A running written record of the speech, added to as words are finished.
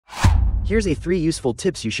Here's a 3 useful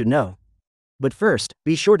tips you should know. But first,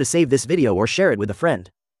 be sure to save this video or share it with a friend.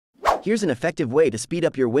 Here's an effective way to speed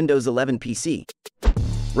up your Windows 11 PC.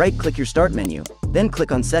 Right-click your Start menu, then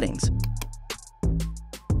click on Settings.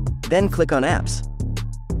 Then click on Apps.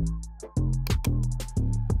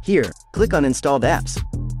 Here, click on Installed Apps.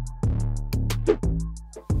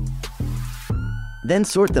 Then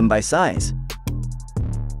sort them by size.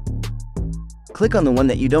 Click on the one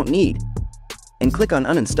that you don't need, and click on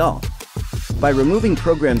Uninstall. By removing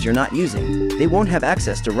programs you're not using, they won't have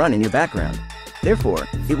access to run in your background. Therefore,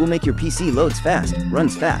 it will make your PC loads fast,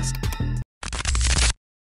 runs fast.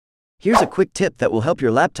 Here's a quick tip that will help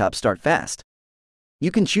your laptop start fast.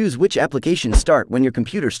 You can choose which applications start when your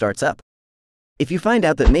computer starts up. If you find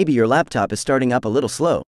out that maybe your laptop is starting up a little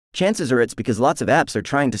slow, chances are it's because lots of apps are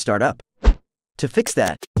trying to start up. To fix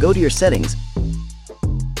that, go to your settings.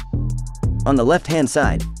 On the left-hand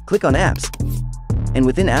side, click on Apps. And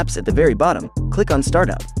within Apps at the very bottom, click on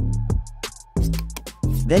Startup.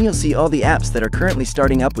 Then you'll see all the apps that are currently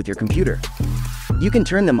starting up with your computer. You can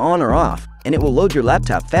turn them on or off, and it will load your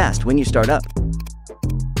laptop fast when you start up.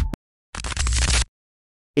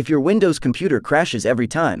 If your Windows computer crashes every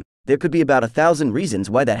time, there could be about 1,000 reasons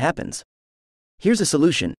why that happens. Here's a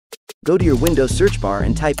solution. Go to your Windows search bar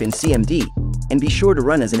and type in CMD, and be sure to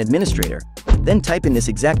run as an administrator. Then type in this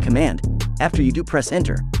exact command. After you do, press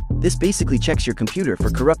Enter. This basically checks your computer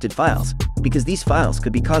for corrupted files, because these files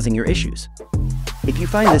could be causing your issues. If you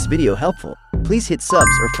find this video helpful, please hit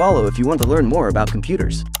subs or follow if you want to learn more about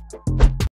computers.